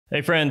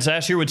Hey friends,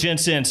 Ash here with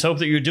Gents. Hope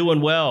that you're doing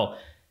well.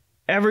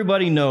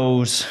 Everybody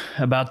knows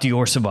about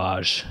Dior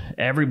Sauvage.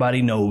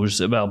 Everybody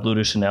knows about Bleu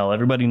de Chanel.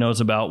 Everybody knows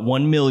about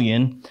 1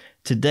 million.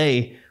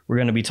 Today, we're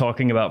going to be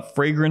talking about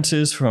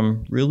fragrances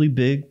from really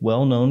big,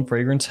 well-known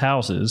fragrance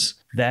houses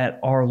that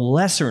are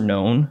lesser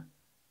known,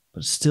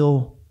 but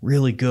still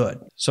really good.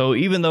 So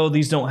even though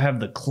these don't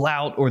have the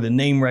clout or the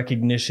name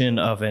recognition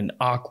of an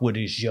Acqua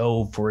di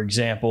Gio, for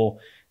example,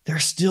 they're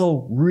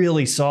still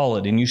really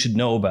solid and you should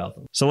know about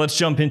them. So let's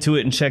jump into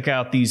it and check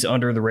out these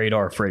under the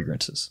radar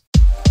fragrances.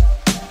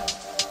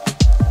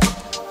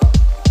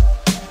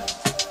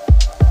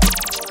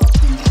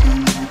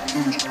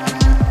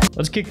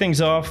 Let's kick things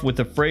off with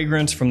a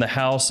fragrance from the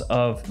house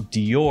of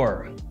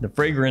Dior. The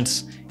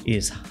fragrance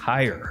is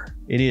Higher.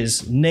 It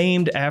is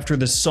named after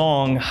the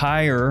song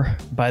Higher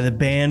by the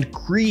band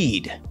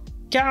Creed.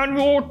 Can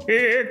you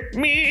take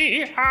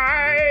me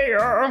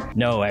higher?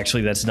 No,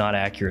 actually, that's not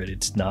accurate.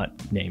 It's not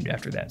named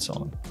after that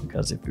song,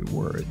 because if it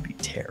were, it'd be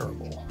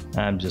terrible.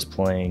 I'm just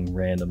playing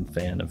random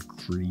fan of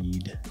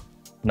Creed.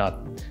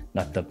 Not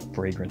the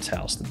fragrance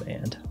house, the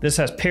band. This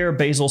has pear,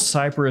 basil,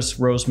 cypress,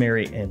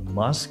 rosemary, and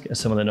musk as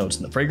some of the notes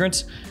in the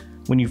fragrance.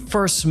 When you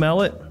first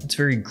smell it, it's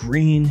very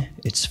green,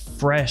 it's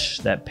fresh.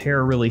 That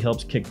pear really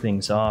helps kick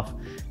things off,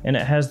 and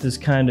it has this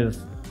kind of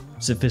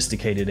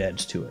sophisticated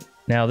edge to it.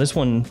 Now, this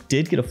one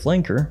did get a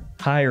flanker,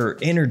 Higher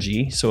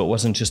Energy, so it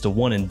wasn't just a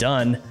one and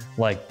done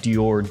like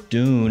Dior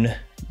Dune.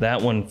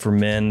 That one for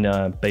men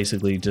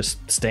basically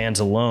just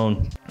stands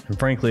alone. And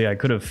frankly, I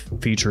could have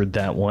featured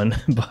that one,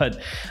 but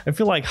I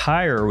feel like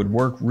Higher would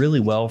work really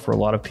well for a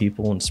lot of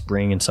people in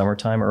spring and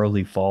summertime,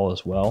 early fall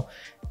as well.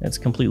 It's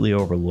completely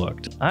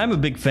overlooked. I'm a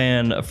big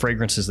fan of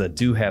fragrances that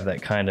do have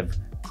that kind of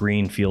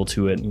green feel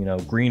to it, you know,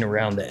 green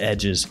around the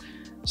edges.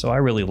 So I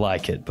really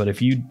like it, but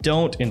if you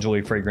don't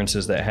enjoy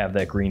fragrances that have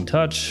that green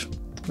touch,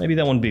 maybe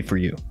that wouldn't be for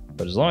you.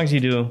 But as long as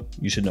you do,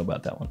 you should know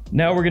about that one.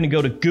 Now we're gonna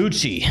go to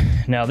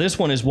Gucci. Now this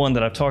one is one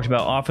that I've talked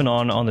about off and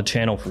on the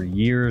channel for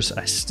years.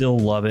 I still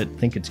love it,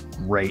 think it's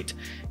great.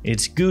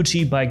 It's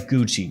Gucci by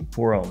Gucci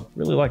Pour Homme.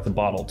 Really like the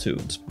bottle too,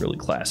 it's really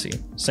classy.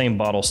 Same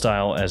bottle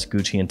style as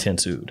Gucci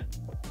Intense Oud,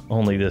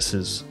 only this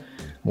is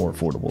more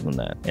affordable than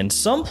that. And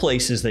some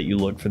places that you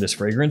look for this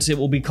fragrance, it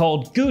will be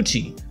called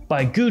Gucci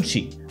by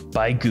Gucci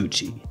by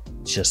Gucci.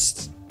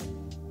 Just,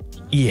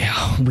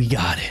 yeah, we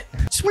got it.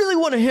 Just really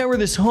want to hammer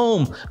this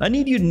home. I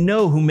need you to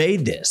know who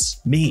made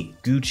this. Me,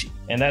 Gucci.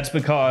 And that's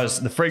because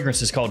the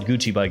fragrance is called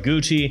Gucci by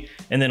Gucci,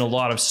 and then a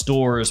lot of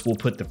stores will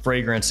put the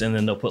fragrance and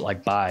then they'll put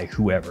like by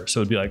whoever. So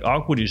it'd be like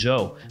Acqua di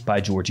Gio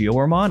by Giorgio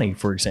Armani,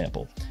 for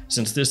example.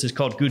 Since this is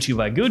called Gucci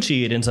by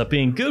Gucci, it ends up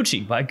being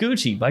Gucci by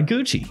Gucci by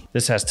Gucci.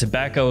 This has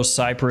tobacco,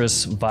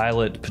 cypress,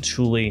 violet,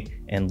 patchouli,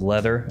 and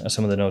leather as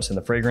some of the notes in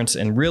the fragrance.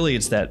 And really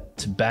it's that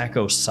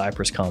tobacco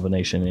cypress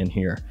combination in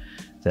here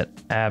that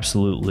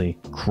absolutely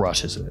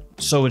crushes it.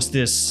 So it's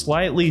this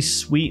slightly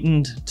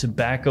sweetened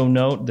tobacco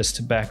note, this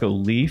tobacco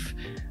leaf,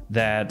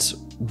 that's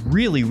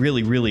really,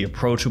 really, really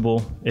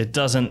approachable. It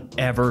doesn't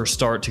ever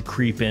start to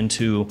creep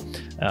into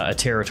a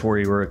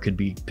territory where it could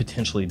be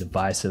potentially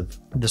divisive.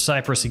 The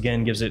cypress,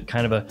 again, gives it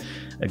kind of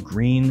a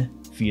green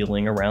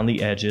feeling around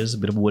the edges, a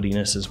bit of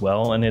woodiness as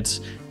well, and it's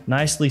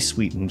nicely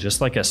sweetened, just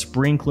like a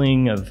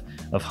sprinkling of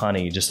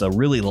honey, just a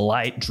really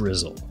light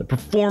drizzle. The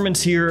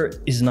performance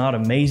here is not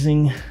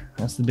amazing.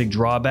 That's the big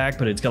drawback,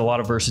 but it's got a lot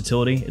of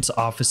versatility. It's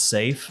office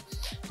safe.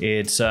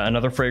 It's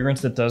another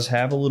fragrance that does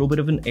have a little bit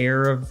of an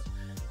air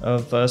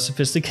of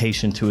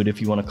sophistication to it, if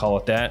you want to call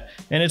it that.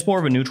 And it's more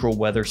of a neutral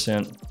weather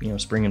scent, you know,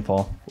 spring and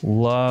fall.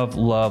 Love,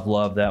 love,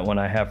 love that one.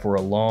 I have for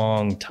a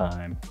long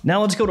time.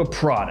 Now let's go to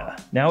Prada.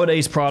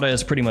 Nowadays, Prada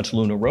is pretty much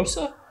Luna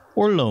Rossa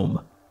or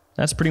L'Homme.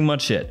 That's pretty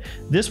much it.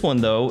 This one,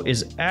 though,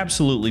 is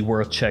absolutely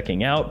worth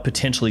checking out,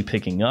 potentially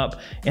picking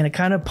up, and it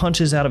kind of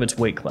punches out of its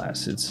weight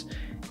class.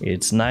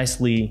 It's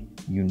nicely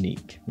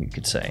unique, you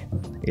could say.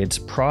 It's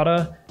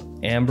Prada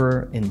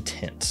Amber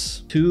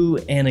Intense. To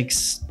an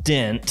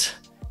extent,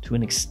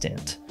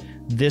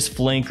 this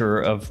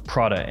flanker of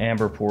Prada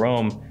Amber Pour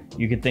Homme,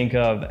 you could think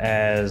of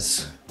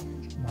as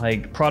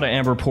like Prada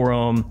Amber Pour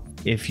Homme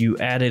if you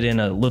added in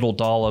a little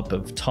dollop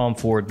of Tom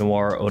Ford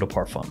Noir Eau de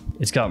Parfum.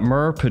 It's got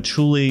myrrh,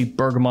 patchouli,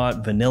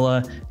 bergamot,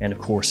 vanilla, and of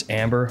course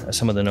amber as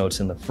some of the notes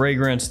in the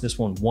fragrance. This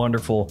one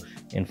wonderful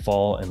in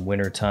fall and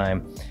winter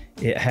time.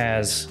 It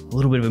has a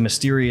little bit of a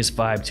mysterious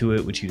vibe to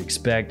it, which you'd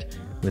expect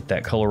with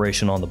that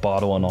coloration on the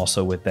bottle and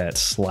also with that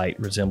slight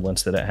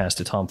resemblance that it has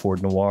to Tom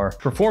Ford Noir.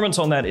 Performance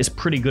on that is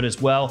pretty good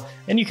as well,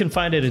 and you can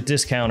find it at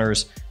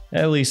discounters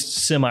at least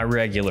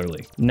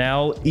semi-regularly.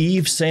 Now,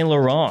 Yves Saint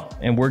Laurent,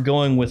 and we're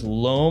going with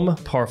L'Homme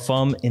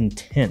Parfum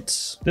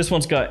Intense. This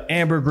one's got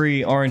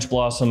ambergris, orange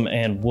blossom,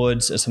 and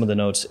woods as some of the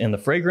notes in the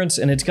fragrance,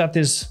 and it's got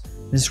this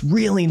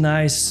really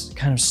nice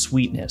kind of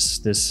sweetness,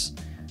 this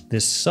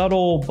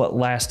subtle but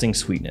lasting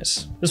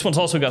sweetness. This one's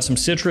also got some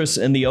citrus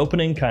in the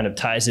opening, kind of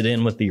ties it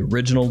in with the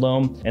original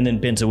L'Homme, and then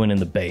benzoin in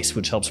the base,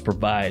 which helps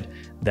provide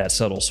that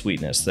subtle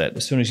sweetness that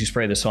as soon as you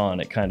spray this on,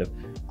 it kind of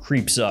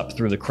creeps up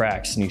through the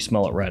cracks and you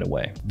smell it right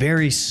away.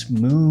 Very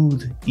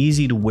smooth,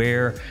 easy to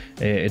wear.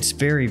 It's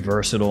very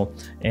versatile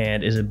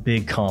and is a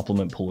big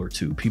compliment puller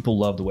too. People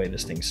love the way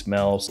this thing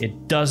smells.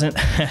 It doesn't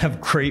have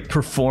great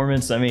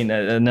performance. I mean,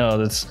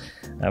 no,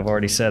 I've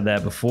already said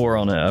that before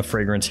on a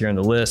fragrance here in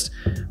the list,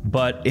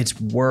 but it's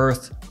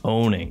worth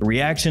owning. The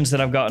reactions that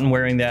I've gotten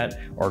wearing that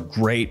are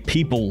great.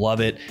 People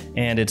love it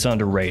and it's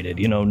underrated.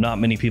 You know, not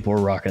many people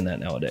are rocking that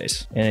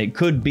nowadays. And it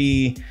could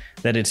be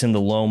that it's in the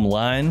L'Homme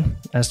line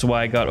as to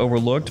why it got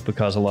overlooked,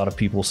 because a lot of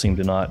people seem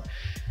to not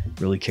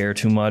really care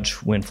too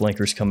much when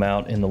flankers come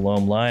out in the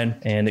L'Homme line.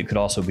 And it could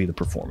also be the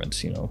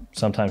performance. You know,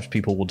 sometimes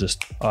people will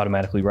just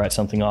automatically write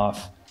something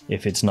off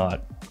if it's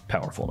not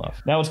powerful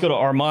enough. Now let's go to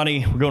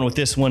Armani. We're going with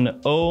this one,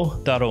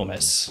 O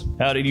d'Aromas.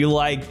 How did you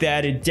like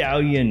that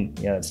Italian?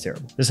 Yeah, that's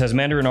terrible. This has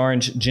mandarin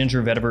orange,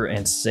 ginger, vetiver,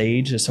 and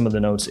sage as some of the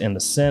notes in the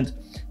scent.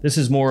 This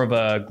is more of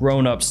a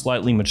grown-up,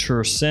 slightly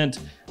mature scent,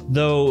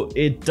 though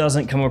it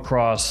doesn't come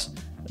across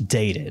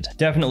dated.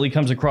 Definitely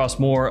comes across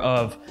more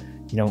of,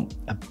 you know,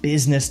 a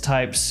business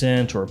type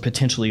scent or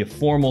potentially a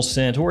formal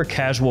scent or a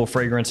casual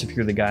fragrance if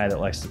you're the guy that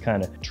likes to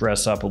kind of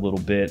dress up a little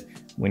bit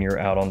when you're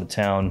out on the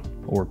town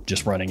or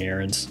just running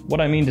errands.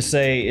 What I mean to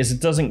say is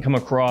it doesn't come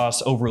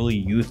across overly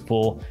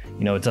youthful.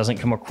 You know, it doesn't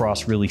come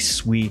across really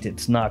sweet.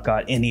 It's not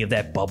got any of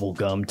that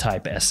bubblegum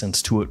type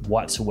essence to it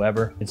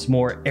whatsoever. It's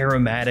more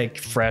aromatic,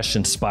 fresh,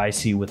 and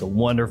spicy with a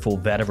wonderful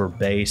vetiver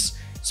base.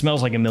 It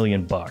smells like $1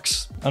 million.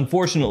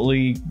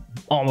 Unfortunately,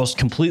 almost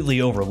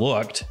completely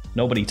overlooked.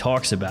 Nobody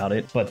talks about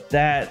it, but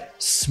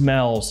that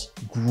smells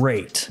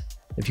great.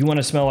 If you want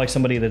to smell like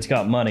somebody that's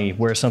got money,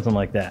 wear something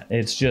like that.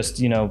 It's just,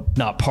 you know,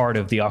 not part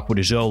of the Acqua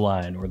di Gio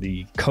line or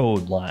the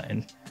Code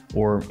line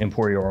or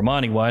Emporio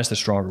Armani wise, the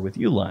Stronger With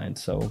You line.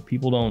 So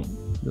people don't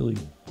really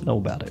know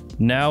about it.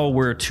 Now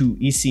we're to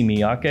Issey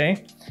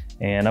Miyake.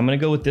 And I'm gonna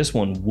go with this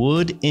one,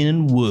 Wood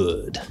in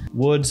Wood.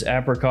 Woods,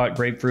 apricot,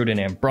 grapefruit, and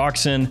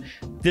ambroxan.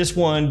 This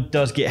one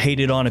does get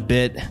hated on a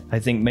bit, I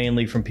think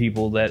mainly from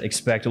people that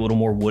expect a little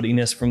more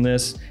woodiness from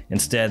this.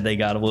 Instead, they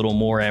got a little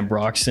more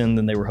ambroxan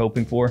than they were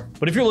hoping for.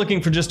 But if you're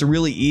looking for just a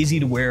really easy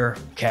to wear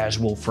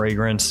casual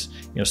fragrance,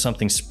 you know,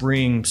 something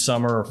spring,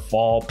 summer,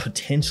 fall,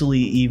 potentially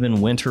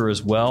even winter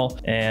as well,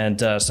 and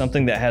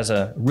something that has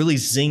a really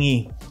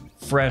zingy,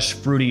 fresh,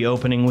 fruity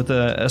opening with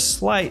a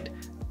slight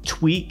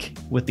tweak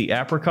with the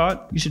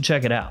apricot, you should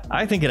check it out.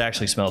 I think it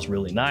actually smells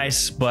really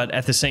nice, but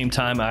at the same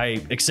time,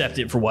 I accept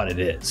it for what it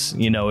is.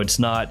 You know, it's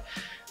not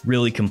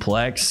really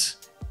complex.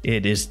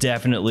 It is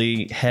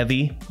definitely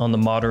heavy on the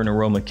modern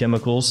aroma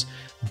chemicals,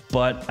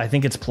 but I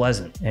think it's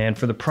pleasant. And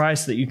for the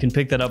price that you can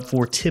pick that up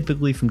for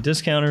typically from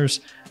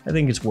discounters, I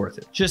think it's worth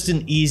it. Just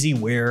an easy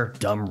wear,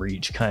 dumb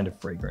reach kind of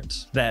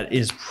fragrance that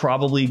is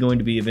probably going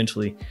to be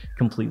eventually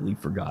completely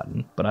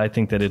forgotten, but I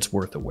think that it's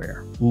worth a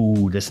wear.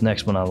 Ooh, this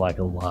next one I like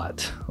a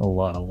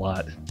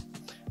lot,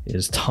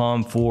 is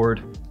Tom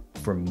Ford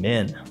for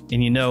Men.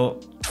 And you know,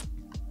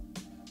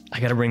 I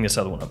gotta bring this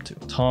other one up too.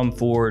 Tom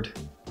Ford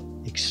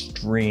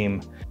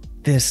Extreme.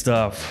 This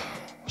stuff,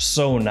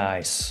 so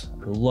nice.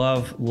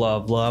 Love,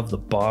 love, love the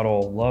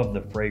bottle, love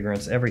the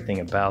fragrance, everything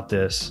about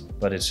this,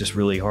 but it's just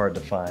really hard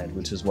to find,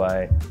 which is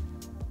why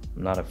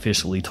I'm not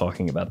officially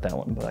talking about that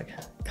one, but I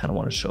kind of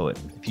want to show it.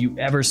 If you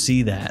ever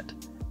see that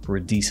for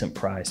a decent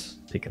price,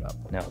 pick it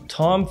up. Now,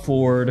 Tom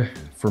Ford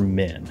for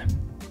Men.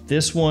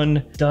 This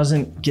one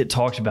doesn't get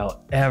talked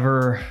about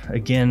ever.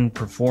 Again,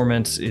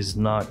 performance is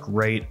not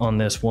great on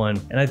this one.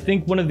 And I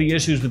think one of the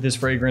issues with this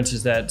fragrance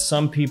is that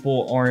some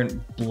people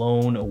aren't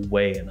blown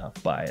away enough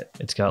by it.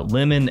 It's got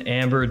lemon,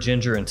 amber,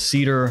 ginger, and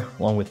cedar,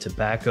 along with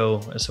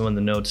tobacco as some of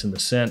the notes in the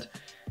scent.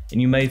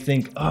 And you may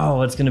think,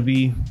 oh, it's gonna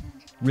be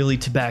really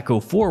tobacco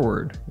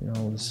forward. You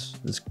know,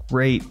 this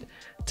great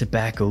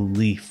tobacco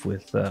leaf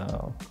with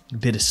a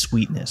bit of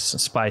sweetness and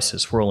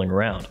spices swirling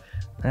around.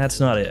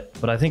 That's not it,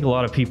 but I think a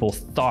lot of people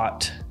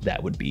thought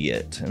that would be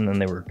it, and then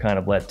they were kind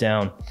of let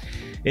down.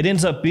 It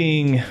ends up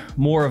being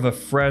more of a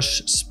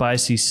fresh,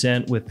 spicy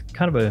scent with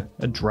kind of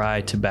a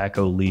dry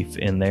tobacco leaf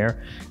in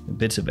there,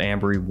 bits of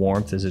ambery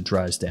warmth as it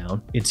dries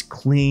down. It's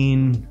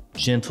clean,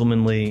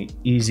 gentlemanly,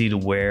 easy to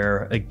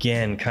wear.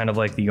 Again, kind of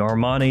like the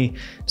Armani,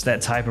 it's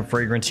that type of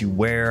fragrance you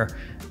wear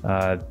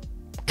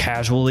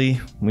casually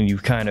when you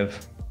kind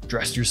of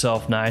dressed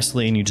yourself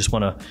nicely and you just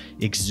want to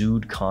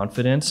exude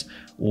confidence,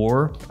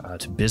 or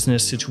to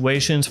business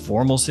situations,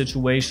 formal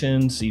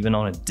situations, even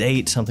on a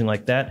date, something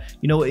like that.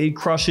 You know, it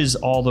crushes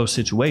all those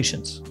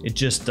situations. It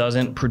just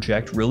doesn't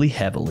project really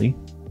heavily.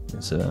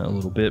 It's a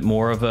little bit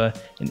more of an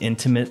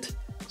intimate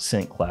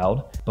scent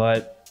cloud,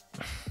 but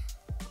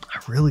I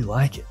really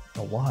like it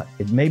a lot.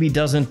 It maybe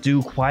doesn't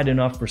do quite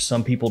enough for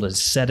some people to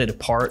set it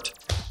apart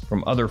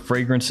from other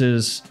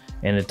fragrances.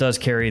 And it does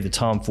carry the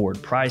Tom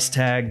Ford price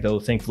tag, though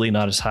thankfully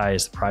not as high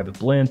as the Private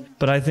Blend.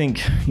 But I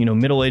think, you know,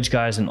 middle-aged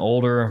guys and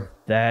older,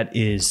 that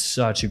is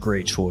such a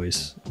great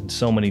choice in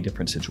so many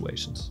different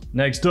situations.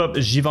 Next up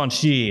is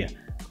Givenchy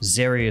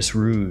Xerius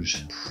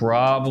Rouge.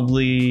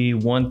 Probably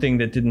one thing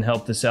that didn't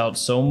help this out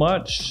so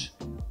much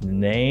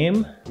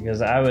name,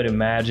 because I would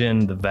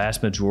imagine the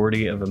vast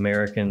majority of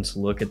Americans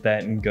look at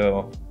that and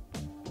go,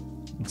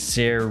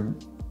 Xerius.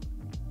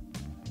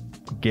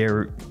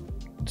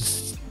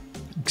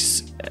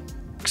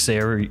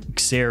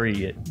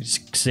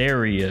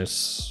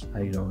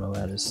 I don't know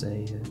how to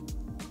say it.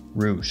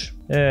 Rouge.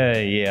 Yeah,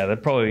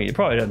 it probably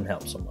doesn't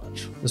help so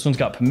much. This one's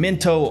got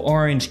pimento,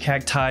 orange,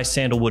 cacti,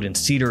 sandalwood, and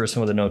cedar are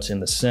some of the notes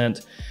in the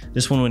scent.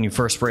 This one, when you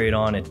first spray it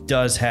on, it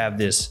does have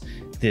this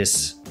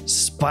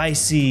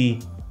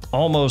spicy,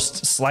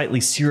 almost slightly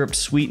syruped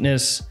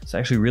sweetness. It's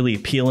actually really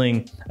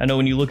appealing. I know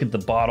when you look at the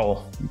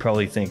bottle, you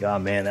probably think, oh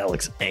man, that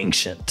looks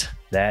ancient.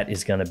 That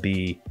is gonna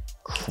be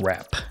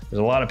crap. There's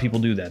a lot of people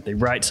do that. They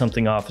write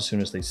something off as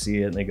soon as they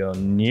see it and they go,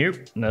 nope,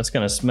 and that's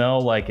gonna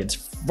smell like it's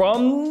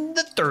from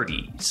the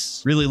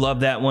 30s. Really love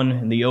that one.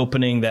 In the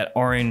opening, that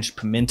orange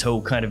pimento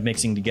kind of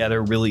mixing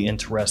together, really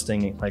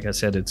interesting. Like I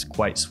said, it's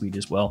quite sweet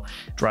as well.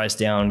 Dries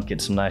down,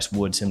 get some nice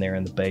woods in there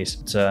in the base.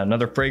 It's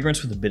another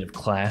fragrance with a bit of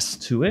class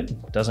to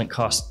it. Doesn't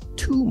cost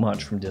too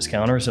much from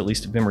discounters, at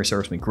least if memory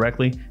serves me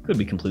correctly. Could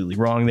be completely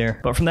wrong there.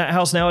 But from that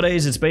house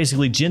nowadays, it's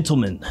basically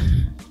gentlemen.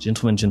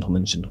 Gentlemen,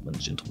 gentlemen, gentlemen,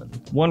 gentlemen.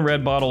 One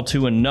red bottle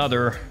to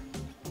another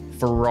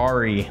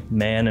Ferrari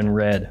Man in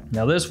Red.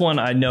 Now this one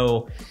I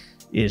know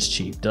is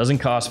cheap, doesn't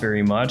cost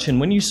very much, and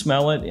when you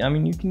smell it, I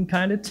mean, you can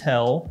kind of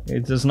tell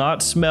it does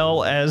not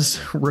smell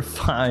as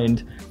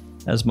refined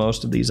as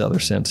most of these other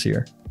scents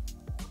here.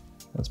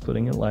 That's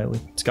putting it lightly.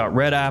 It's got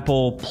red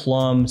apple,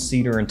 plum,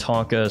 cedar, and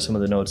tonka, some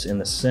of the notes in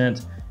the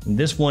scent. And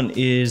this one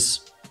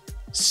is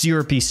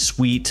syrupy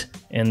sweet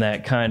in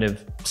that kind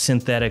of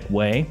synthetic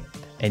way,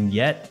 and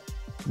yet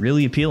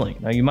really appealing.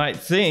 Now you might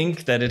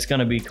think that it's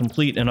gonna be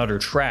complete and utter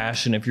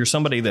trash, and if you're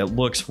somebody that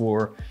looks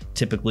for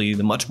typically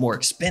the much more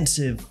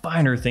expensive,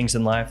 finer things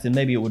in life, then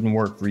maybe it wouldn't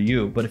work for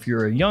you. But if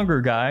you're a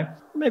younger guy,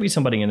 maybe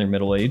somebody in their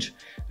middle age,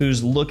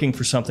 who's looking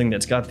for something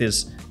that's got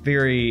this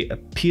very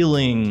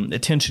appealing,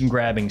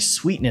 attention-grabbing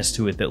sweetness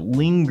to it that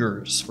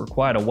lingers for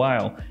quite a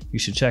while, you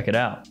should check it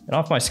out. And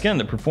off my skin,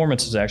 the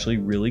performance is actually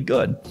really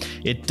good.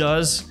 It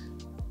does,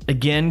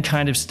 again,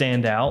 kind of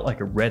stand out like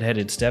a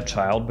redheaded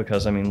stepchild,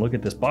 because I mean, look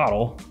at this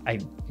bottle.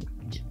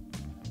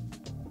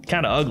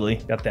 Kind of ugly.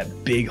 Got that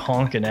big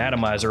honking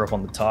atomizer up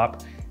on the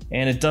top,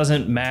 and it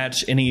doesn't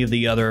match any of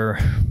the other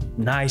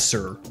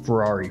nicer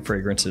Ferrari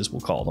fragrances,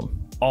 we'll call them.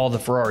 All the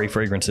Ferrari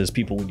fragrances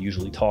people would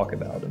usually talk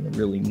about, and the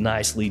really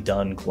nicely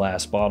done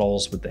glass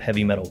bottles with the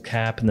heavy metal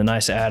cap and the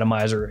nice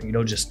atomizer, you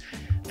know, just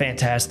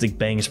fantastic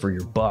bangs for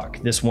your buck.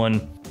 This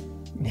one,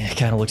 it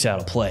kind of looks out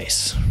of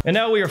place. And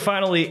now we are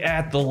finally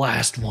at the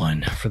last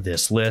one for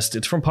this list.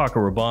 It's from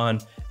Paco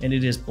Rabanne, and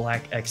it is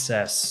Black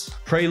Excess.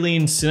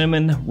 Praline,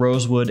 cinnamon,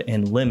 rosewood,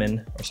 and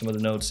lemon are some of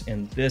the notes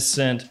in this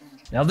scent.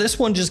 Now this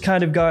one just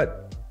kind of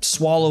got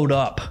swallowed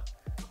up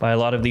by a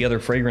lot of the other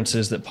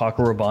fragrances that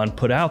Paco Rabanne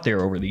put out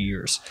there over the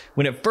years.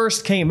 When it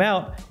first came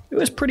out, it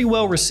was pretty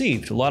well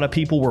received. A lot of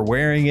people were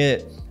wearing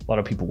it. A lot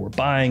of people were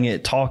buying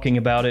it, talking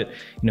about it.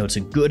 You know, it's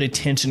a good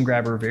attention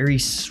grabber, very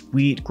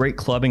sweet, great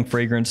clubbing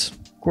fragrance.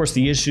 Of course,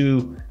 the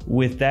issue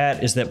with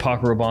that is that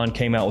Paco Rabanne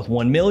came out with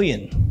 1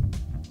 million,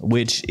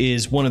 which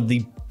is one of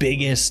the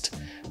biggest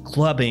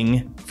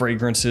clubbing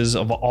fragrances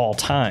of all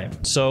time.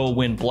 So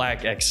when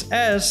Black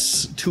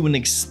XS, to an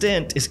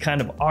extent, is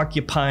kind of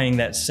occupying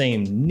that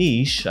same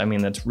niche, I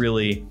mean, that's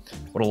really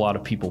what a lot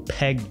of people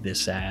peg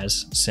this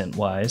as,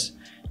 scent-wise,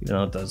 even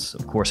though it does,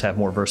 of course, have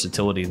more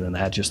versatility than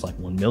that, just like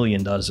 1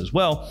 million does as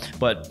well.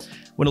 But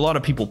when a lot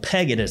of people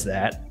peg it as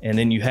that, and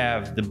then you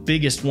have the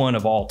biggest one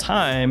of all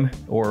time,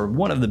 or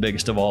one of the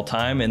biggest of all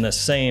time, in the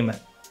same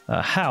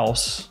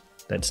house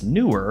that's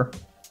newer,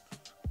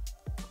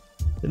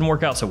 didn't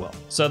work out so well.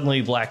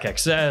 Suddenly Black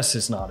XS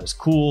is not as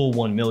cool,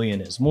 1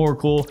 million is more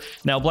cool.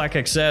 Now Black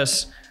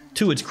XS,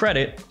 to its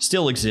credit,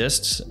 still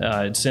exists.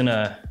 It's in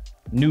a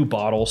new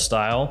bottle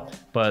style,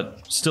 but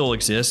still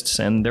exists.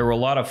 And there were a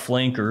lot of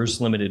flankers,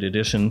 limited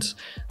editions,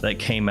 that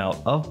came out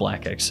of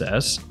Black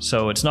XS.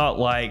 So it's not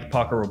like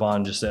Paco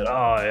Rabanne just said,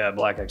 oh yeah,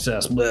 Black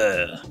XS,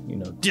 bleh, you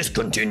know,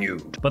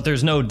 discontinued. But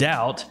there's no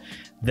doubt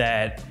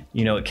that,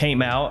 you know, it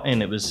came out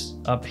and it was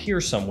up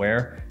here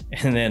somewhere,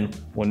 and then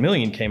 1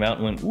 million came out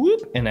and went whoop,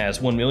 and as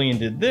 1 million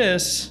did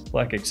this,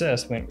 Black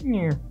XS went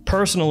nyeh.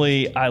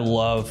 Personally, I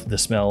love the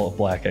smell of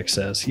Black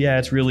XS. Yeah,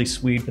 it's really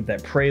sweet, but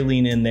that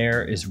praline in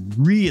there is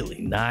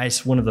really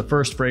nice. One of the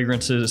first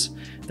fragrances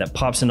that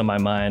pops into my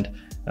mind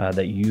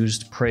that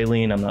used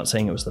praline. I'm not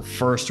saying it was the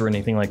first or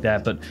anything like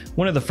that, but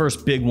one of the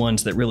first big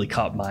ones that really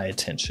caught my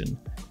attention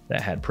that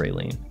had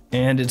praline.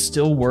 And it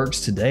still works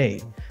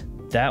today.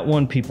 That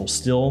one people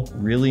still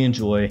really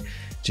enjoy,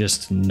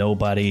 just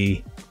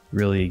nobody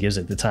really gives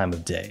it the time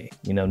of day.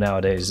 You know,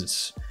 nowadays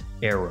it's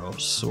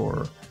Eros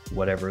or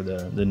whatever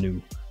the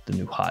new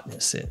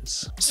hotness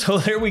is. So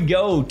there we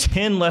go,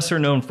 10 lesser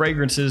known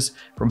fragrances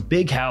from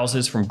big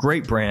houses, from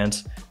great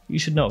brands you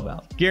should know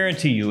about.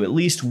 Guarantee you at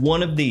least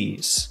one of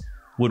these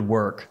would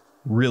work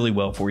really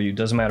well for you.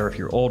 Doesn't matter if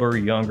you're older,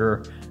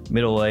 younger,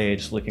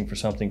 middle-aged, looking for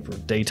something for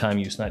daytime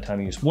use,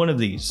 nighttime use. One of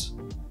these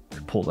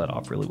could pull that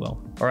off really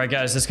well. All right,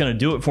 guys, that's gonna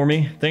do it for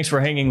me. Thanks for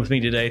hanging with me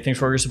today. Thanks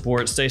for your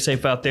support. Stay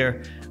safe out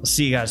there. I'll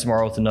see you guys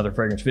tomorrow with another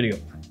fragrance video.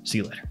 See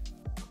you later.